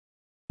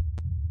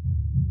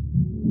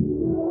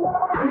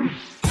Don't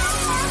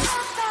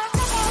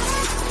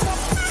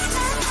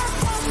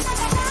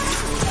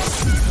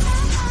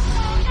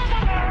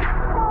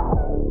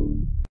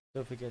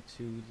forget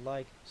to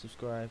like,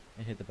 subscribe,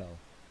 and hit the bell.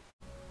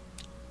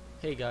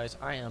 Hey guys,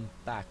 I am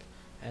back,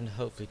 and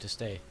hopefully to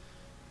stay.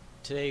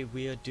 Today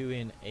we are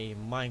doing a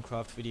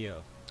Minecraft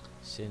video,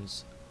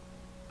 since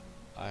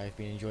I've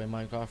been enjoying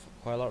Minecraft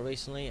quite a lot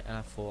recently, and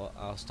I thought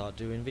I'll start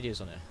doing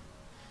videos on it.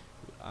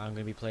 I'm going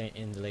to be playing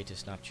in the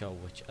latest snapshot,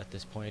 which at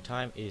this point in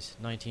time is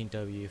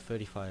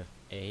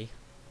 19W35A.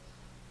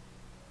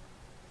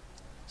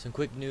 Some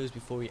quick news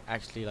before we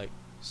actually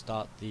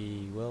start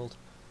the world.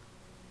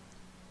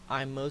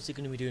 I'm mostly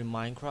going to be doing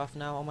Minecraft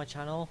now on my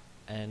channel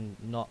and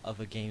not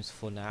other games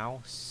for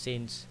now,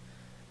 since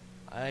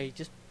I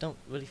just don't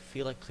really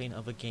feel like playing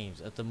other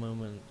games at the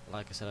moment.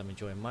 Like I said, I'm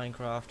enjoying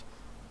Minecraft.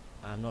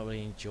 I'm not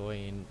really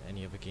enjoying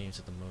any other games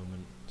at the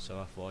moment, so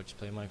I thought I'd just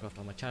play Minecraft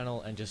on my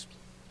channel and just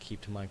keep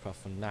to Minecraft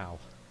for now.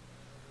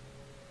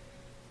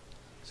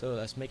 So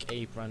let's make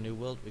a brand new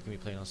world. We're going to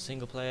be playing on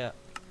single player,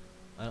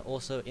 and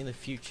also in the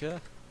future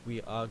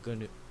I'm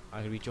going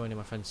to be joining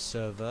my friend's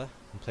server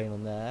and playing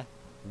on there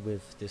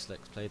with this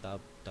Let's Play. That'll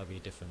be a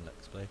different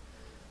Let's Play.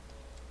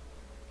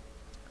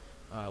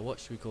 What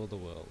should we call the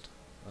world?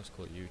 Let's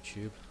call it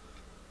YouTube.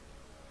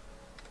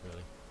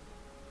 Really.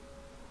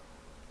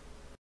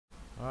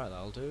 Alright,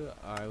 that'll do.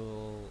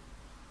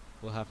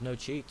 We'll have no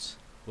cheats.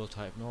 We'll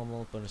type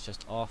normal, bonus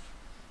chest off,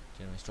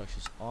 general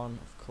instructions on,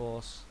 of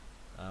course.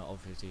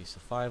 Obviously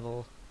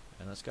survival,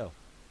 and let's go.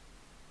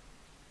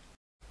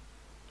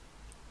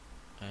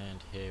 And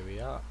here we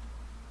are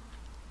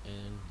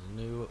in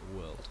the new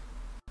world.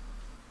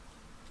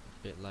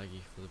 A bit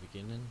laggy for the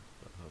beginning,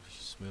 but hopefully it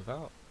should smooth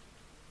out.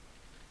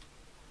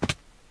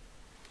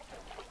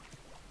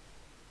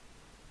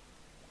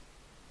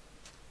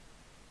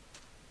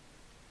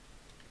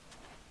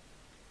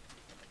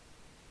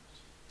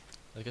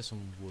 Let's get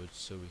some wood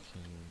so we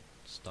can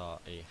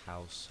start a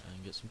house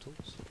and get some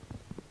tools.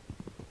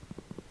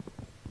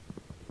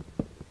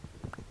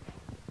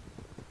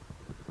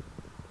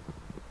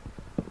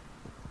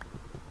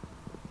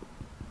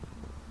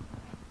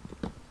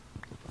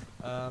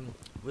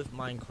 With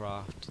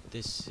Minecraft,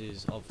 this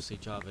is obviously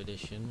Java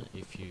Edition,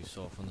 if you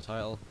saw from the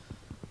title.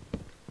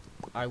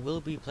 I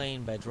will be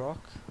playing Bedrock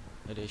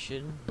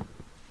Edition,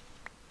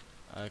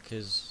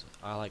 because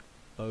I like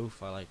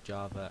both. I like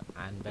Java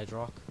and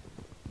Bedrock.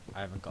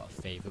 I haven't got a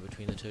favourite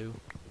between the two.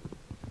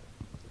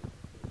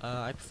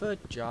 I prefer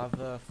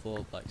Java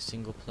for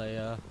single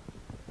player,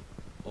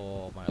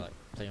 or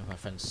playing with my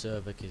friend's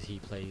server, because he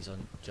plays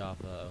on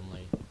Java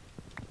only.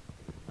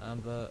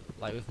 But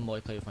with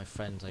multiplayer with my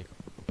friends,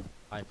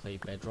 I play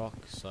Bedrock,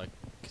 so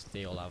because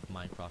they all have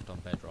Minecraft on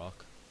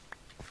Bedrock,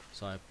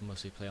 so I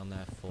mostly play on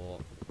there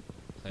for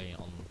playing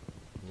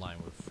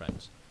online with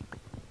friends.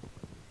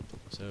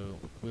 So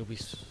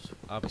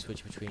I'll be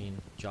switching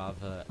between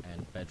Java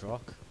and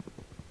Bedrock,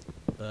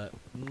 but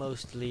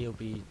mostly it'll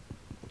be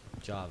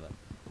Java.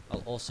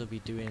 I'll also be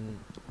doing.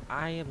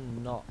 I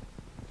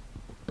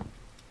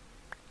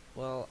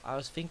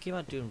was thinking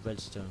about doing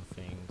redstone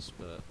things,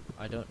 but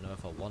I don't know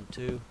if I want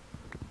to.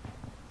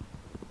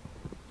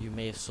 You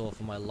may have saw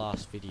from my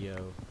last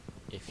video,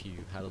 if you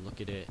had a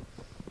look at it,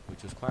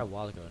 which was quite a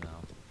while ago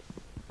now,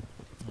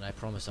 and I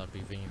promised I'd be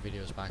bringing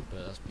videos back,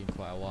 but that's been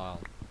quite a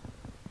while.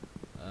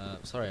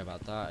 Sorry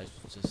about that.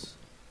 It's just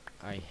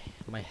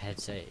my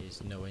headset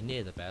is nowhere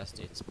near the best.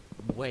 It's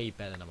way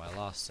better than my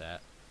last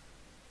set,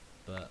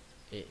 but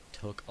it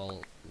took a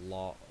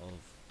lot of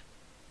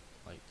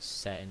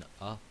setting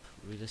up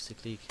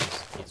realistically,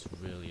 because it's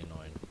really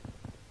annoying.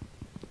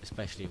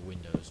 Especially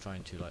Windows,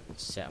 trying to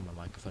set up my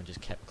microphone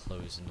just kept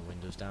closing the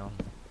windows down,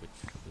 which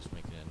was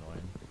making it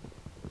annoying.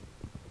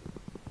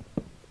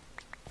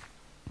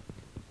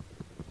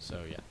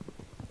 So yeah.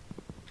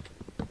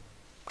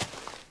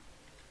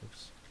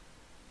 Oops.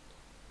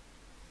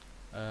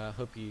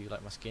 Hope you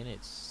like my skin.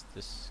 It's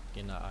this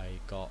skin that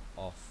I got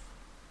off.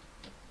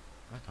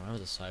 I can't remember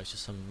the site. It's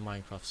just some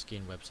Minecraft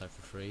skin website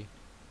for free.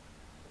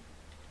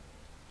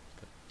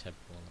 Got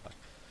Temple on the back.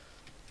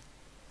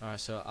 Alright,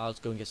 so I'll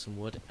go and get some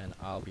wood, and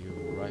I'll be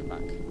right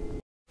back.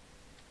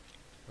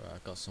 Right,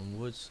 I've got some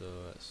wood, so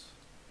let's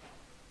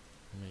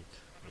make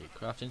a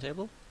crafting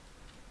table.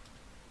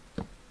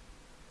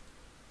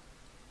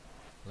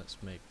 Let's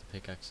make the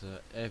pickaxe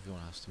that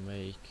everyone has to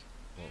make,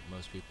 well,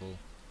 most people,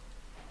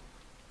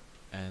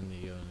 and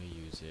they only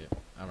use it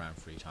around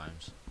 3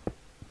 times.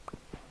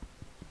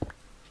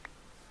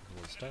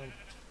 Wood stone,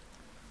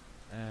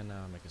 and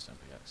now I'll make a stone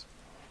pickaxe.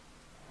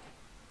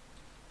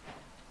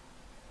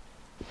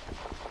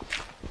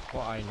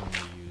 What I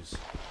normally use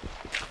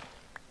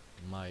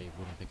my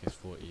wooden pickaxe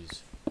for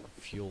is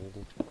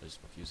fuel. Just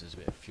use as a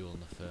bit of fuel in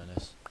the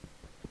furnace,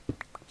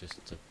 just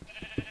use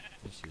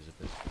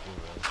a bit of fuel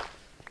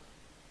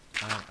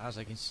really. And as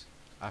I can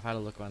I've had a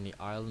look around the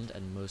island,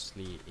 and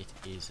mostly it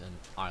is an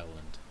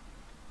island.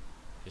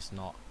 It's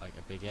not a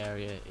big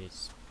area.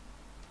 It's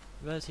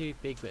relatively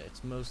big, but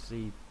it's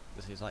mostly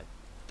like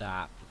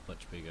that, but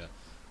much bigger.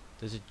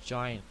 There's a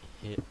giant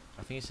hill.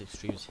 I think it's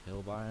Extremes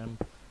Hill biome,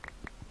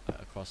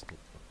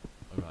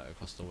 right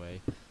across the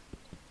way,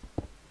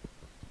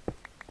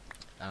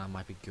 and I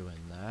might be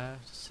going there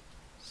to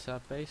set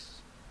up base.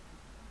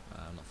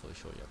 I'm not fully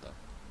sure yet though.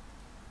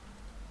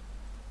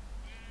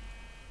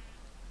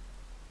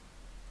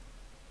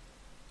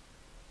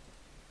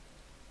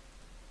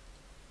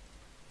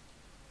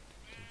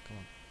 Dude, come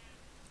on.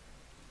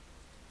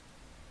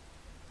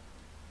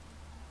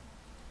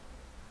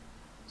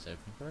 Is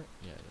everything correct?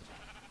 Yeah, it is.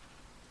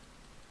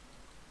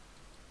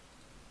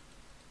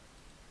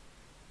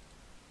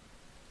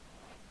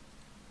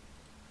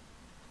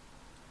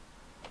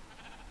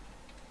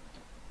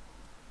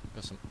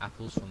 Got some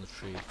apples from the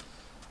tree.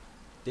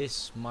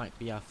 This might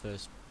be our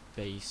first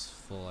base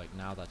for like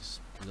now that's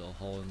a little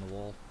hole in the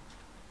wall.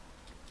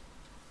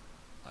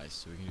 Nice,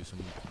 so we can do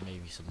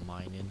maybe some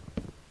mining.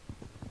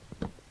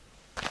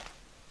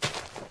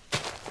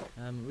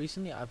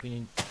 Recently I've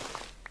been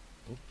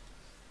what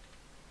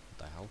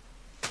the hell?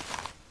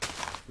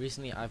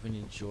 Recently I've been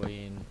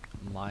enjoying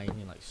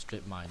mining, like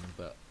strip mining,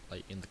 but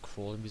like in the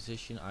crawling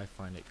position. I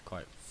find it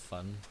quite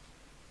fun,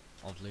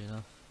 oddly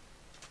enough.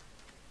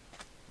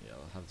 Yeah,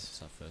 I'll have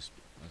this as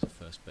a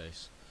first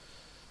base.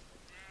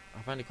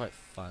 I find it quite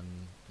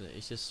fun, but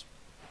it's just,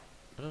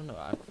 I don't know,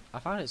 I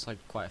find it's like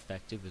quite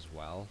effective as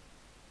well.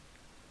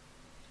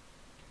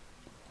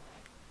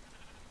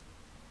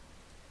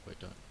 Wait,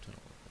 don't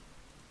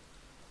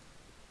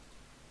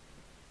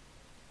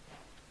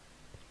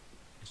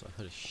also, I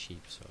heard a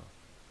sheep, so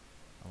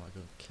I might go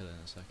and kill it in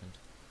a second.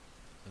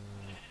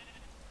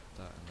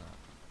 That and that.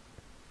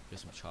 Get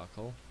some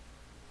charcoal.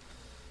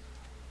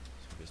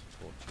 Get some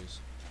torches.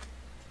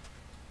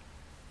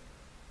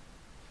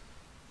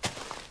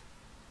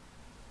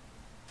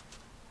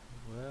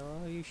 Where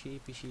are you,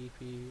 sheepy?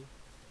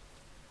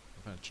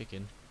 I found a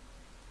chicken.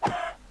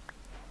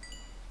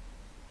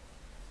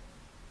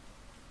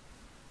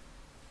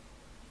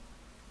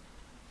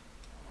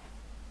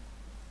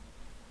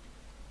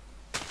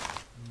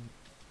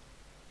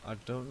 I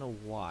don't know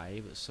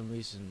why, but for some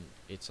reason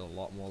it's a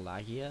lot more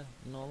laggier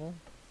than normal.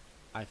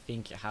 I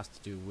think it has to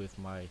do with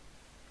my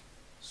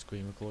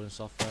screen recording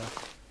software.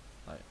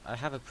 Like, I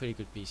have a pretty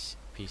good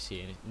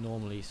PC and it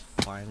normally is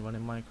fine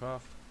running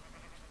Minecraft.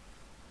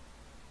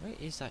 Where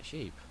is that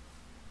sheep?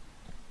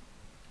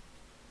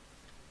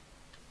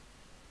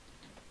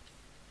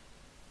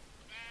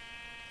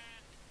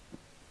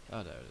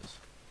 Oh, there it is.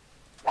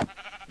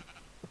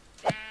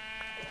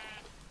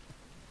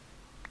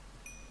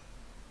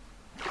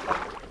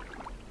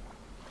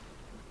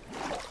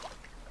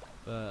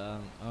 But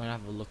I'm gonna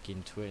have a look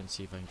into it and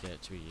see if I can get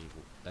it to be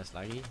less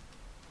laggy.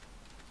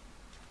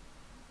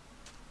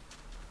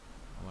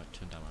 I might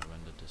turn down my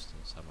render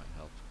distance, that might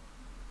help.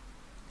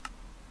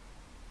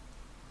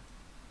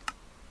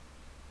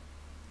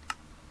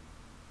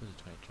 Where's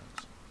the 20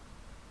 chunks?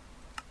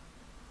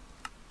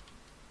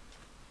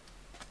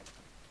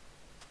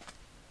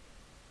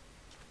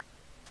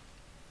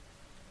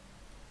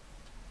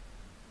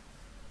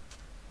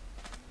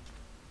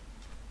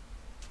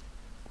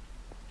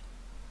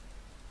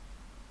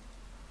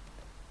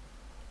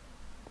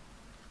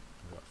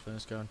 We got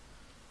furnace going.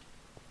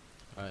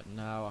 Alright,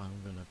 now I'm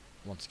gonna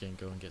once again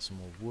go and get some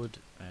more wood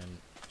and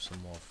some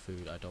more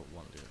food. I don't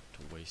want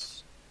to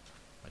waste,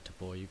 like, to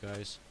bore you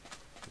guys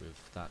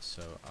with that,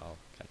 so I'll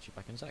catch you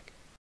back in a sec.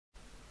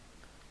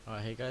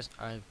 Alright, hey guys,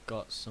 I've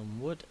got some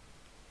wood.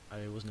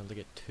 I wasn't able to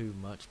get too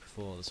much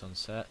before the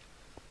sunset.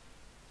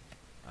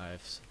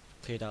 I've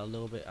cleared out a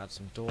little bit, add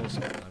some doors,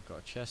 and I've got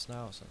a chest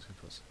now, so I'm just going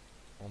to put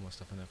all my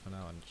stuff in there for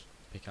now and just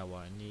pick out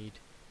what I need.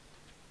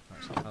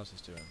 Right, so how's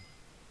this doing?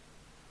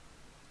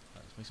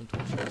 Right, let's make some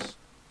torches.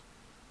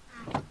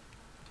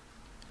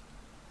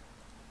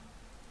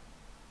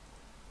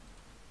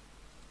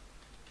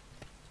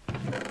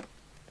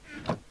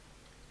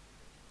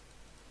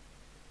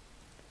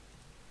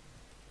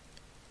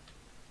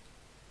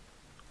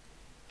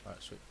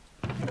 Alright, sweet.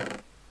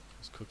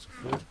 Let's cook some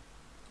food.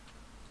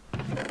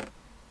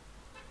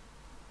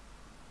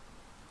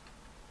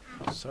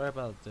 Sorry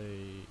about I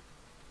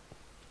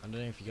don't know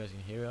if you guys can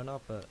hear it or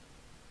not, but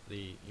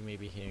you may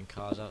be hearing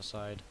cars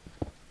outside.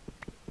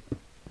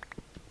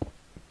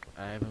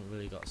 I haven't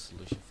really got a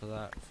solution for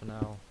that for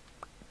now.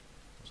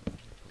 So I'll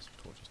put some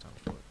torches down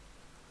for it.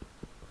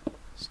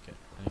 Let's get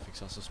anything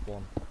else to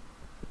spawn.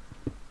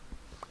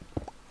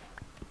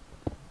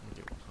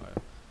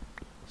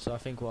 So I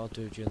think what I'll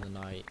do during the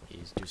night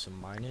is do some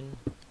mining,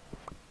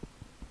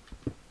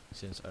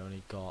 since I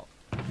only got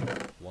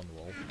one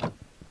wall.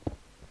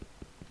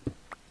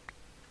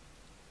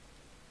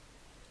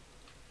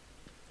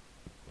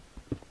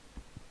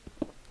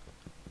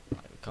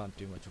 We can't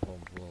do much of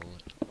one wall.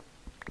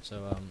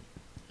 So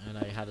and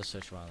I had a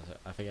search around.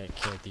 I think I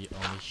killed the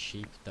only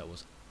sheep that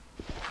was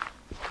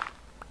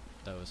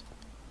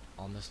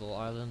on this little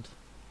island.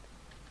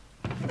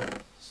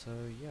 So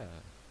yeah,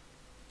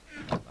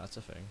 that's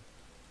a thing.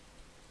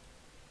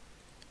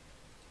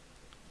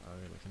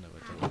 We're looking at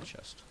a double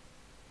chest.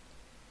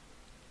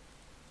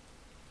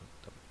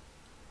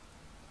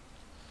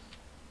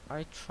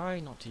 I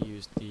try not to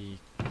use the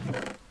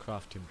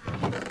crafting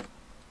block,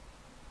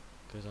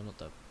 because I'm not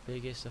the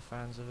biggest of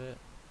fans of it.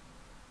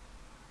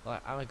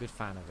 Like, I'm a good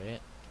fan of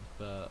it,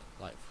 but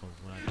like from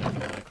when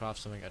I craft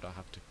something, I don't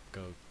have to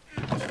go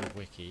to a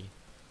wiki.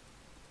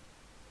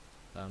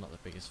 But I'm not the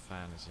biggest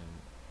fan, as in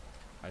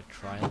I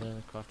try and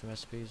learn crafting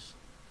recipes.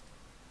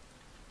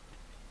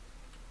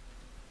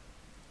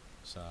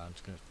 So I'm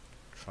just gonna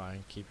try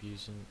and keep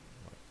using,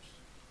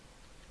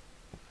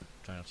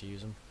 try not to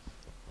use them.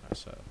 Alright,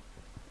 so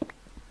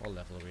what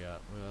level are we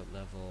at? We're at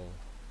level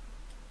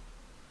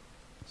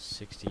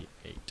 68. 1,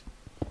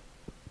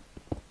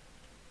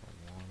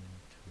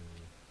 2,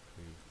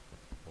 3,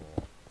 4.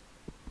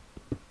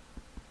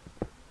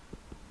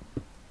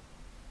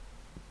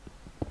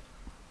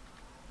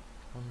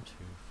 One, two,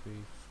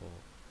 three, four.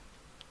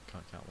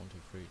 Can't count. 1, 2,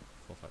 3,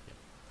 4, 5.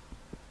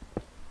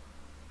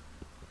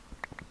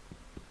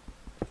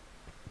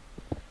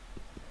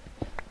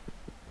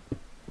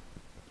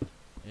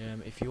 Yeah.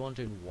 If you're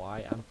wondering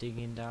why I'm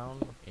digging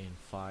down in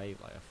 5,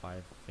 like a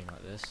 5 thing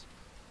like this,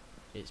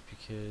 it's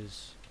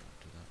because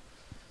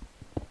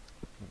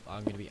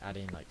I'm going to be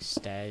adding like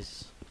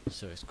stairs,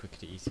 so it's quicker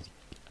to easy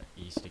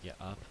to get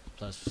up.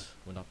 Plus,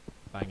 we're not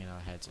banging our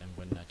heads, and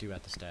when I do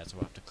add the stairs,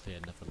 I'll have to clear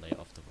another layer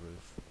off the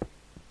roof.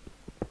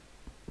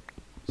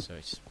 So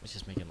it's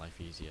just making life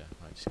easier.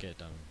 Like, just get it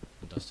done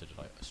and dusted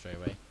like straight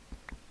away.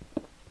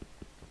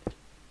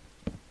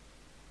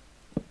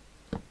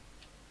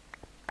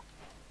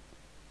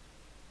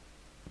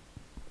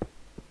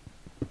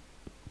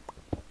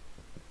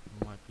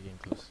 Might be getting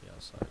close to the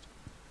outside.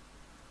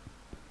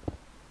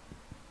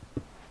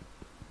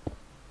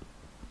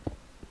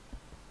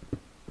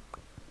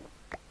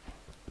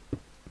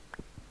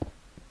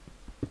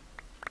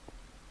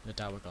 The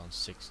tower gone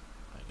 6,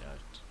 like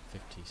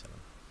 57.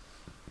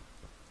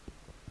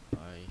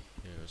 I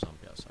hear a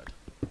zombie outside.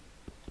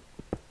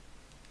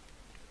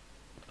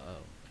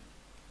 Oh.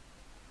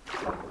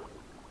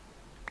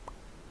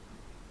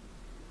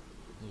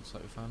 Looks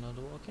like we found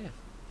another water cave.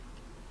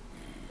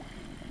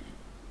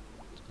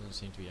 Doesn't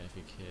seem to be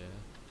anything here,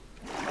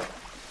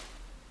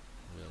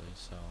 really,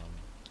 so I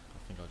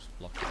think I'll just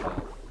block it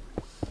off.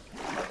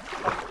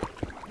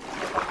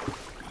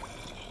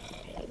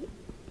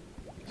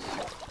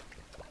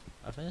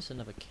 I think there's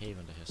another cave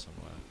under here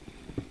somewhere,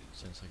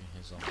 since I can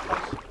hear zombies.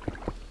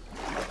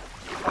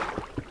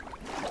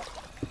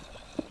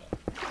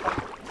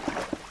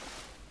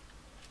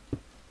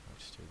 I'll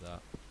just do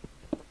that.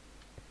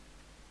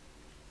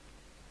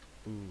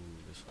 Ooh,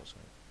 this was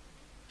right.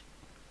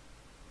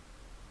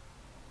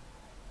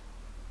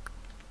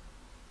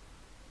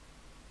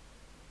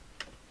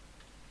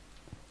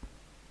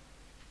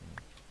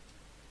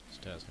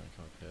 Stairs gonna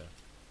come up here.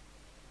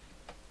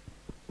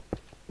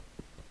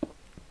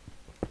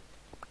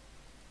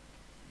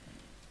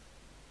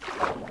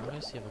 I'm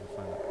gonna see if I can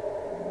find them.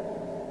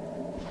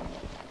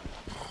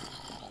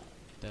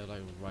 They're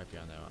like right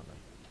behind there, aren't they?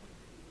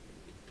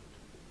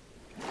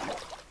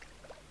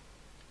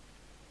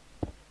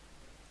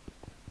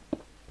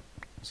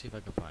 Let's see if I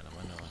can find them.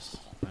 I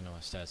know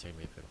our stairs are gonna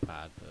be a bit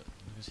bad, but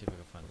I'm gonna see if I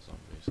can find the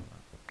zombies on that.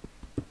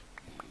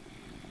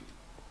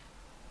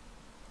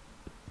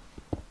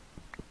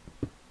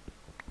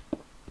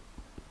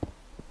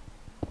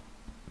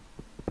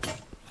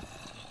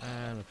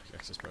 And my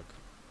pickaxe is broke.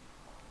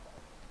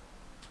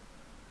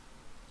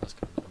 That's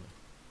kind of funny.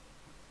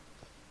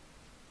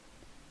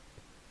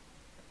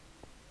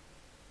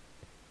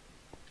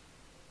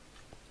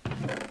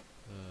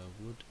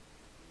 Wood.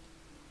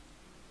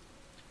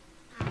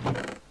 I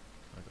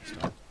got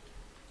stone.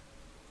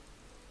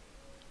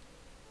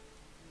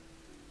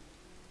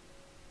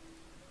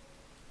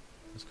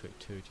 Let's create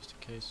 2 just in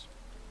case.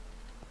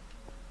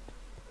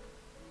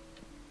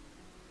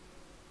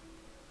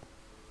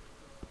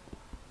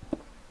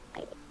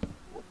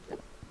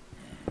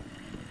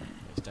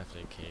 There's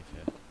definitely a cave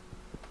here.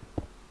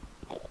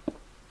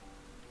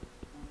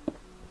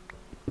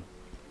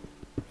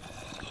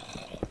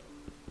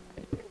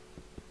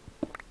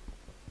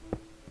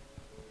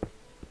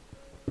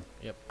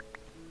 Yep.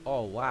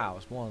 Oh wow,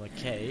 it's more than a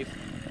cave.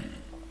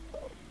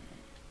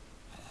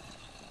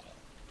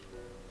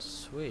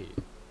 Sweet.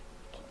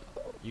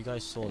 You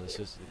guys saw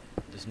this.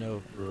 There's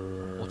no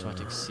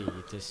automatic seed.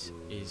 This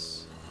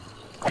is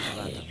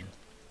random.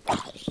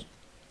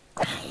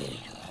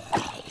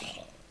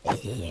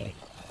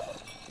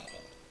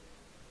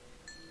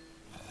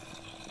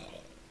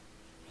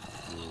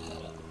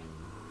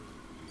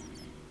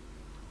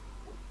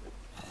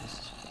 This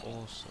is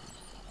awesome.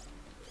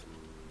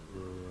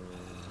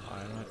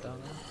 Iron right down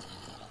there.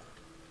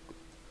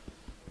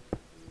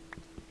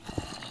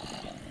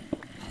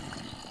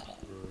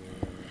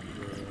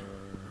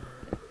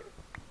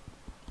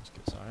 Let's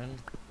get this iron.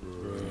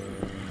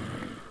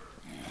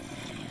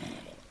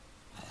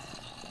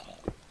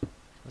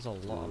 There's a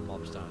lot of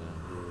mobs down here.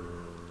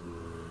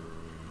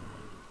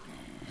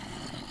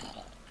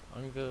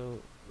 I'm gonna go.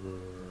 Oh,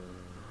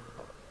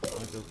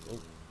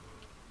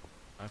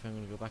 I think I'm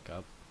gonna go back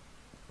up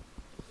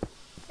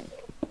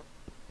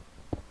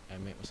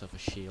and make myself a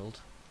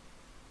shield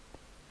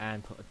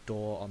and put a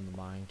door on the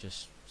mine,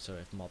 just so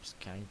if mobs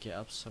can get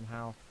up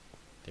somehow,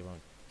 they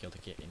won't be able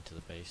to get into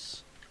the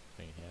base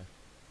thing here.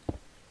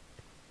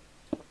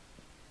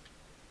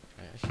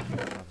 I actually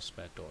don't have a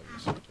spare door.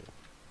 Yes, I do.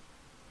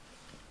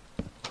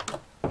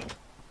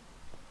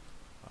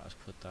 Right, let's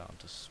put that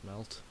onto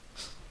smelt.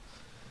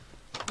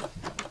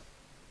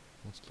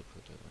 Let's look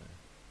at it there.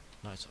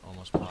 Night's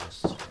almost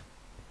past.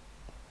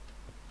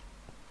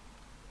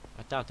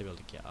 I doubt they'll be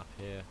able to get up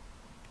here.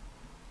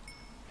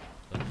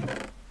 But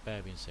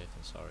better being safe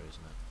than sorry,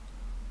 isn't it?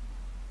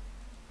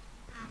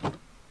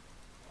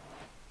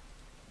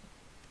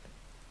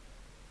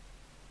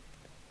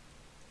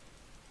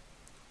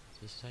 Is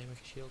this how you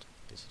make a shield?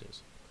 Yes, it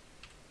is.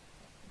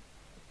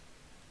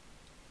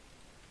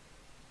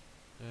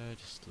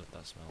 Just let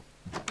that smell.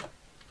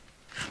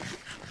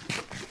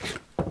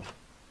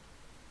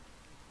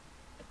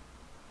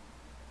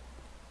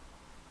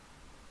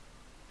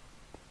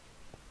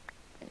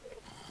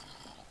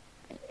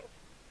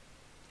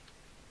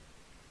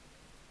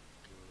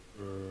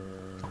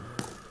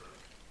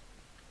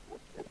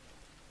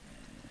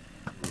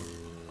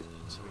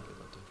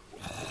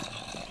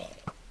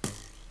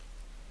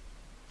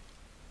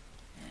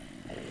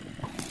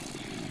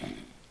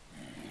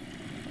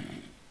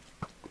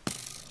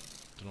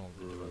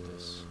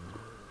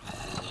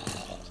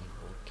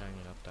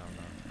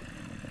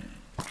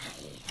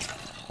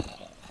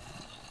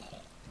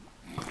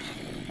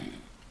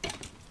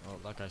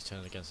 That guy's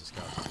turning against the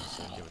skeleton,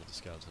 so give it the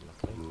skeleton,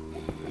 luckily.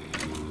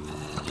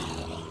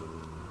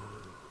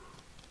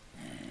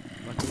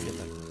 Luckily get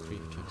that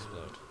creeper to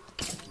explode.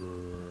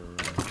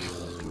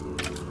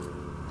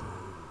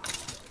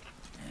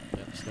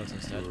 Yep,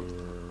 skeleton's dead.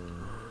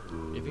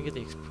 If you get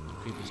the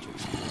creepers to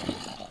explode.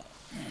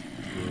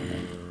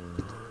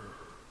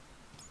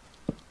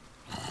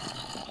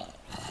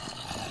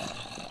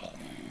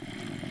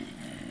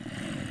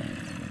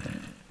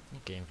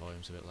 Game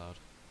volume's a bit loud.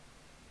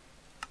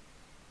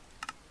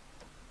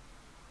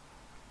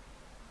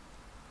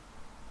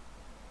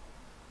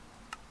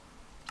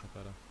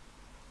 Better.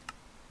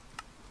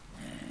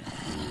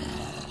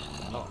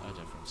 Not a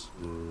difference.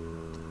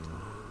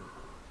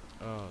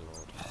 Oh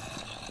lord.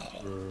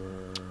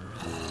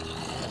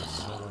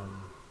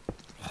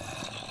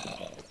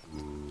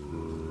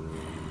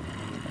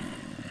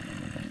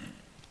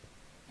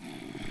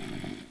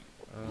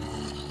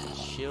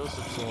 Shields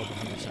absorb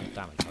 100%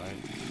 damage,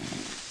 right?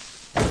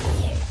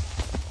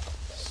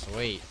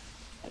 Sweet.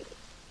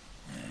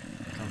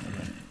 Come for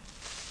me.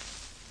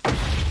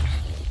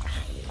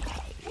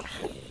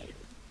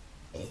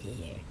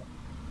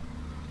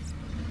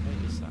 What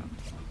is that?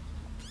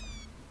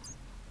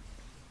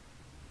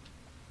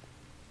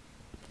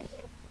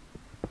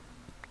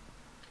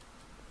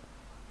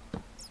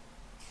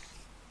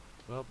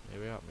 Well,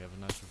 here we are. We have a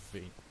nice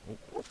ravine. Oh.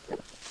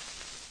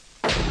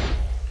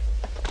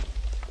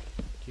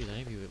 Dude, I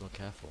need to be a bit more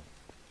careful.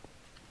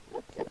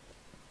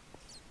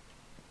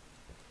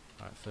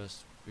 Alright,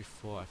 first,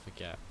 before I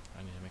forget,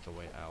 I need to make a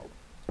way out.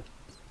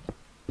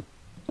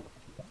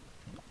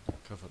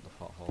 Cover up the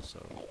pothole so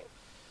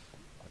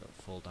I don't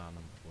fall down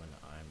when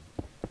I'm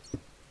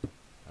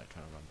like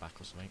trying to run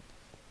back or something.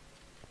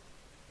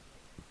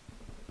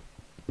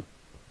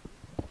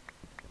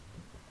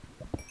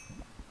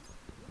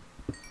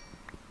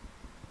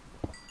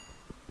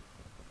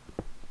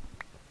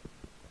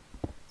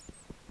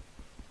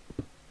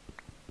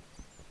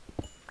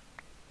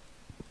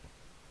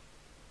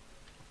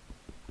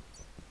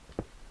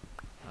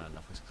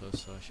 Nothing's close,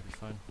 so I should be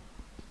fine.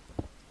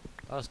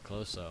 That was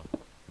close though.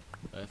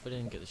 If I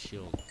didn't get the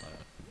shield,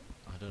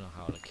 I don't know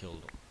how I'd have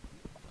killed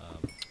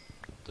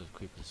the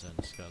creepers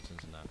and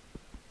skeletons and that.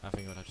 I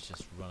think I would have to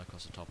just run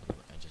across the top of them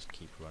and just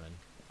keep running.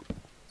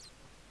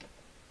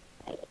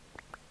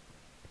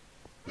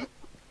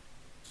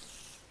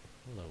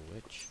 Hello,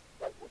 witch.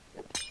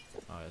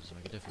 Oh, it doesn't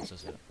make a difference,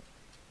 does it?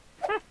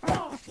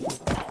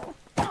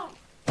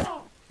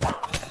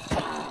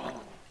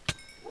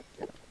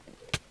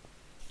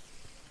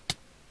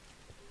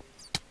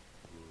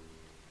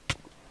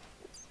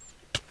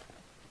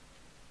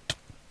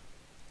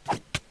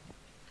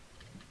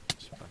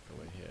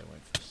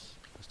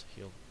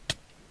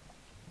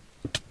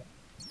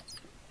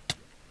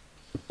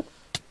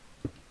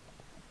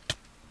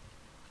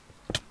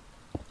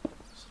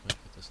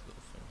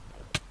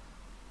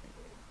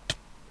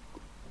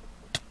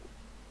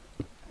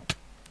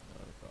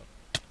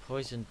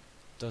 Poison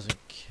doesn't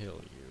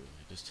kill you,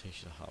 it just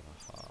takes you to half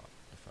a heart,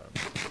 if I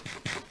remember.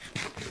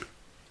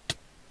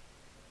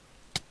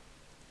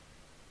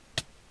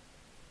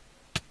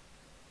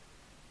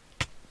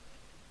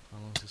 How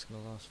long is this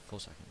gonna last? 4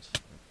 seconds.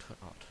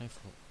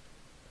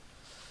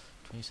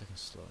 20 seconds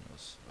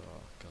slowness.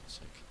 Oh, God's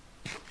sake.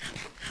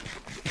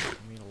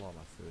 I mean a lot of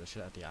my food. I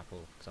should have the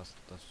apple, because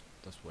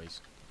that's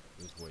waste.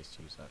 It was waste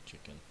to use that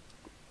chicken.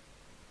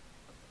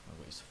 I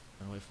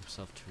wait for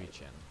myself to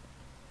regen.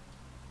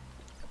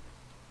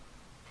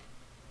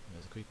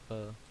 There's a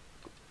creeper.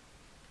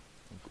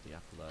 I'll put the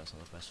apple there. It's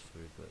not the best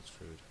food, but it's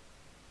food.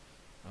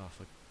 Oh,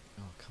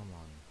 come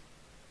on.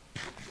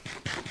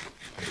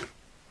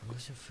 I'm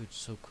losing food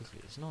so quickly.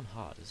 It's not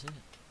hard, is it?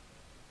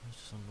 It's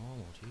just so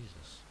normal,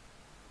 Jesus.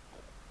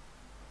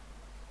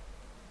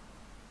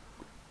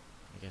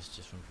 guess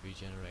just from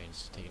regenerating,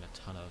 it's taking a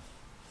ton of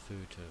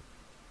food to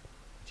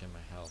regen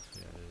my health.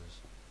 Yeah, it is.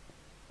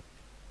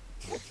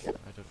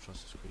 I don't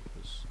trust the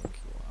creepers.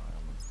 Okay,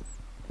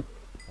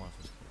 one of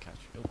us can catch.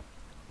 Oh,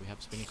 we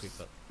have spinning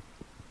creeper.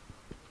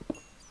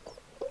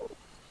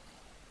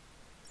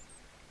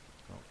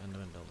 Oh, and the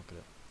window. Look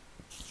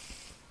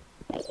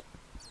at it.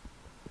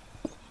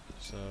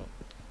 So,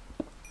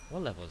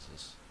 what level is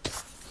this?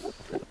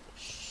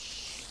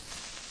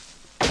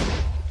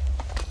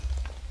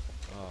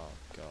 Oh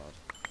god.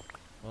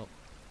 Well,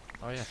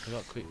 oh yeah, I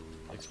forgot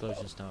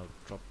explosions now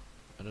drop.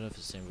 I don't know if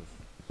it's the same with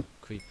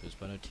creepers,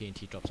 but I know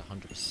TNT drops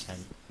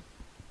 100%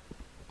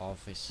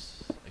 of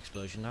its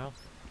explosion now.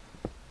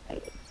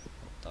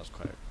 That was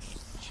quite.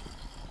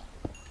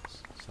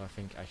 So I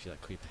think actually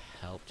that creeper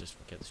helped just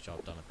get this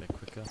job done a bit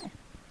quicker.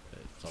 But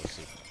it's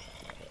obviously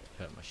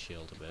hurt my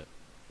shield a bit.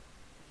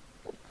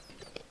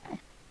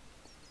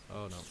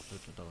 Oh no,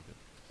 don't look at.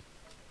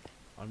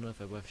 I don't know if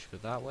I should go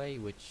that way,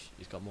 which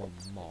has got more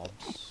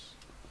mobs,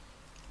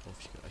 or if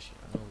you should actually,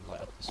 I'm gonna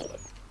light up this way.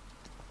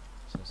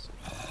 So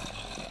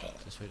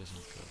this way doesn't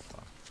go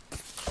far.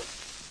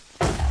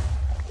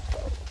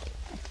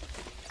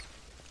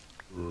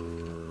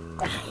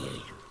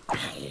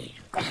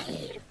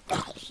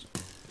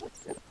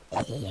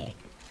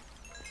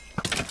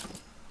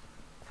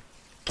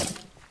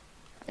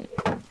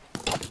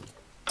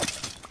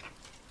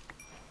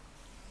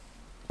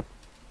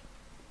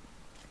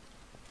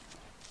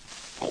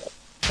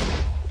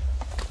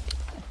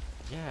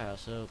 Yeah,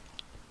 so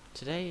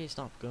today is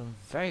not going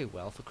very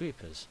well for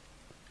creepers.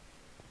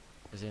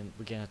 As in,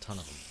 we're getting a ton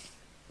of them.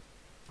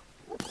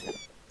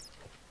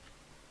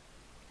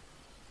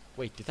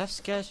 Wait, did that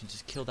skeleton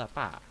just kill that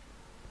bat?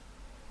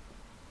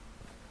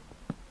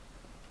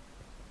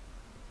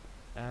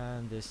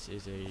 And this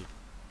is a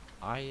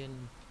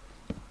iron.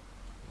 Oh,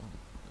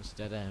 it's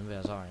dead end,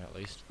 there's iron at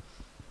least.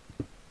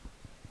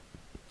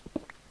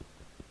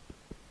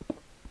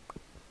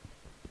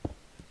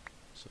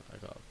 So I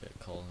got a bit of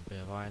coal and a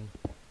bit of iron.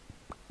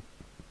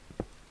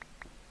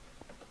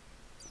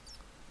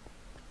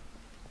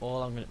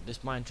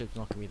 This mine trip's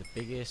not gonna be the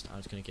biggest. I'm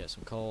just gonna get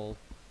some coal.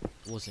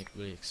 Wasn't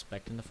really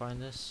expecting to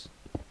find this,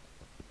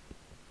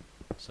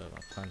 so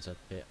my plans are a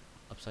bit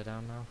upside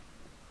down now.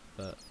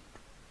 But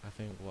I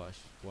think what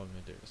I'm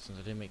gonna do, since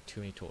I didn't make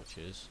too many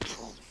torches.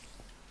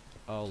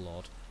 Oh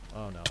lord!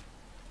 Oh no!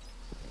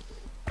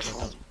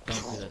 Don't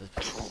do that.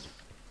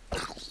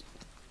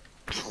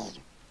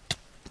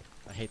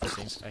 I hate these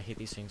things. I hate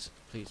these things.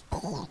 Please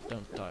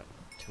don't die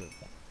to a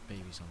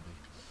baby zombie.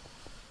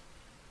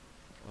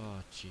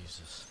 Oh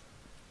Jesus!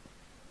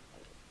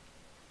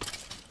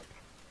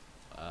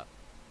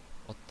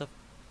 What the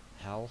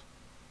hell?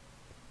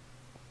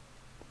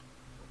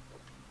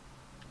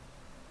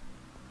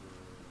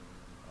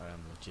 I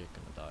am legit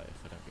gonna die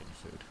if I don't get any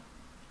food.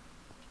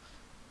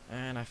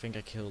 And I think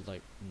I killed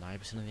like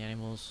 9% of the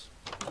animals.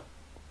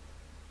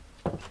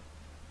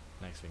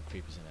 Next thing,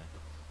 creepers in there.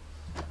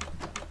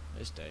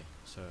 This day,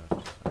 so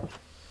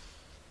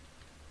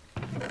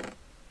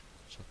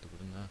chuck the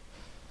wood in there.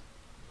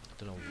 I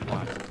don't know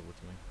why I chucked the wood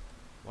in there.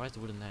 Why is the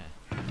wood in there?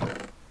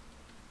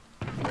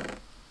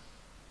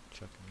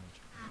 Chucking it.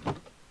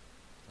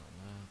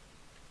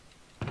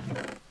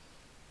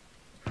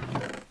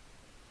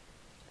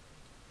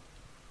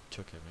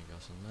 Chuck everything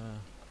else in there.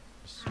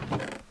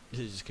 This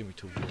is just gonna be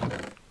too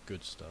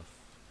good stuff.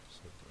 So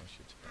I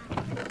should.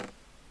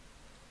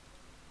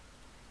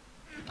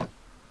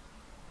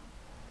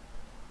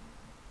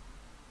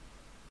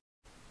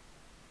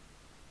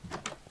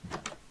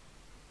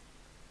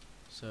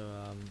 So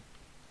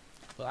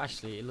well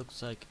actually it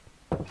looks like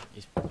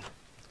it's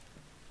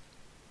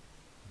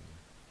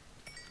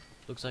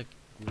looks like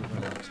we're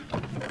running out of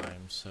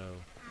time, so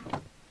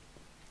hold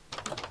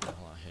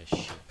on here,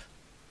 sheep.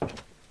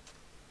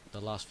 The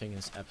last thing in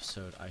this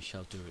episode I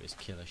shall do is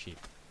kill a sheep.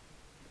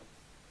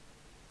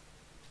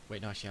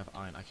 Wait, no, I actually have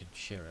iron, I can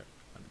share it.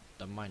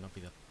 That might not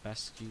be the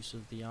best use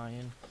of the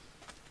iron.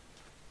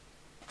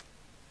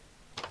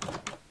 Because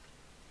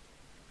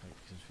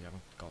we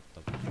haven't got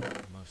the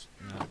most.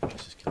 No,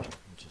 let's just kill it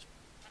and just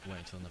wait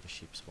until another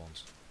sheep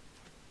spawns.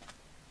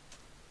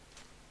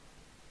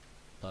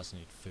 Plus I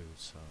need food,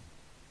 so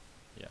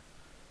yeah.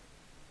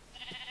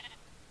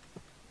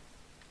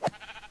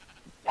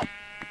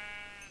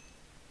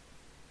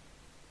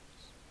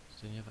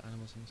 Is there any other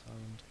animals on this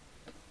island?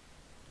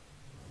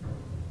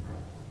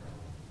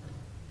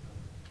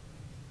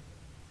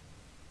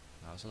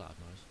 That was a loud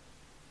noise.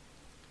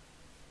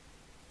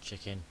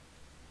 Chicken.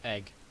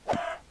 Egg.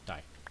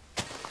 Die.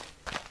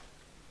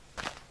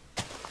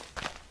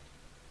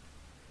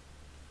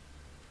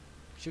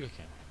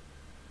 Sugarcane.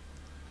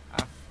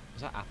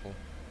 Is that apple?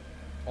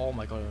 Oh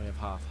my god, I only have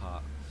half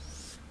heart.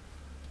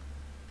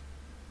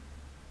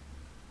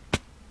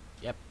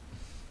 Yep.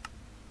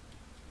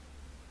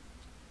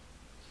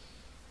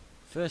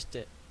 First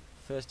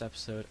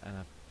episode and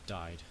I've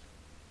died.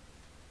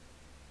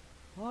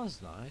 Well, that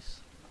was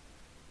nice.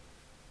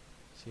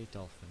 See a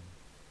dolphin.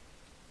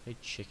 Hey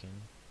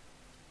chicken.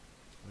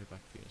 I'll be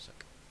back for you in a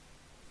sec.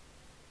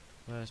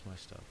 Where's my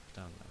stuff?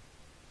 Down there.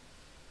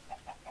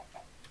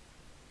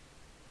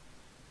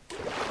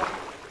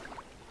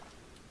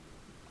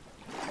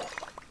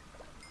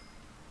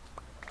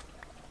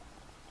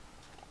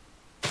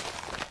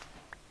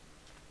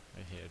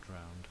 I hear it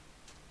drowned.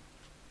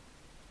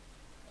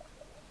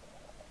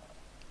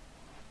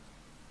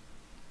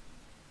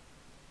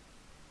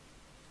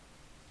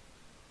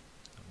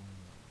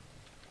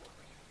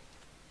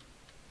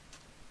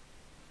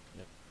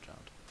 Yep,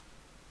 drowned.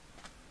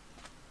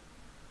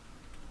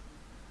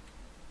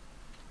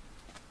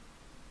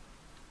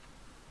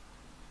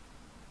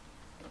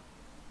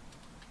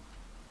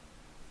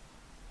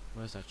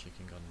 Where's that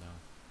chicken gone now?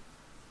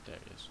 There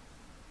it is.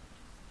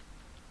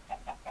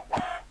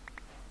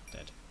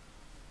 Dead.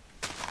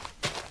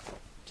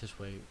 Just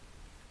wait,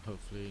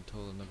 hopefully,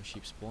 until another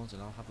sheep spawns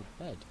and I'll have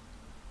a bed.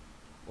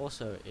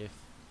 Also,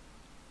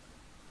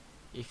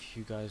 if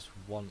you guys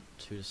want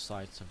to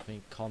decide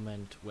something,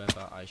 comment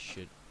whether I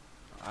should.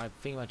 I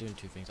think about doing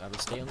two things: either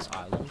stay on this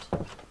island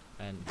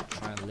and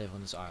try and live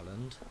on this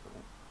island,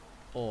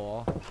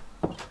 or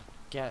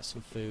get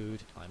some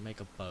food, like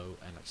make a boat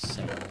and like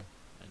sail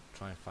and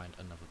try and find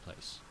another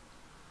place.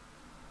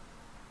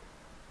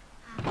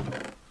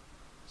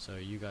 So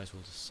you guys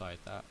will decide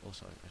that.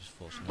 Also, I just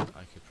thought something.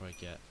 I could probably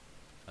get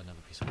another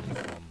piece of wood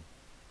from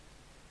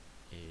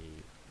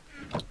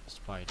a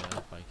spider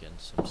by getting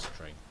some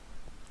string.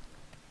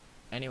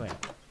 Anyway,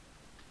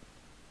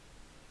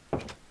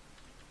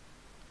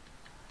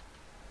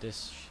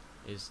 this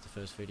is the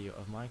first video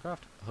of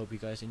Minecraft. I hope you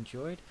guys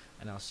enjoyed,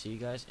 and I'll see you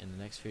guys in the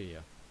next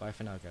video. Bye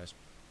for now, guys.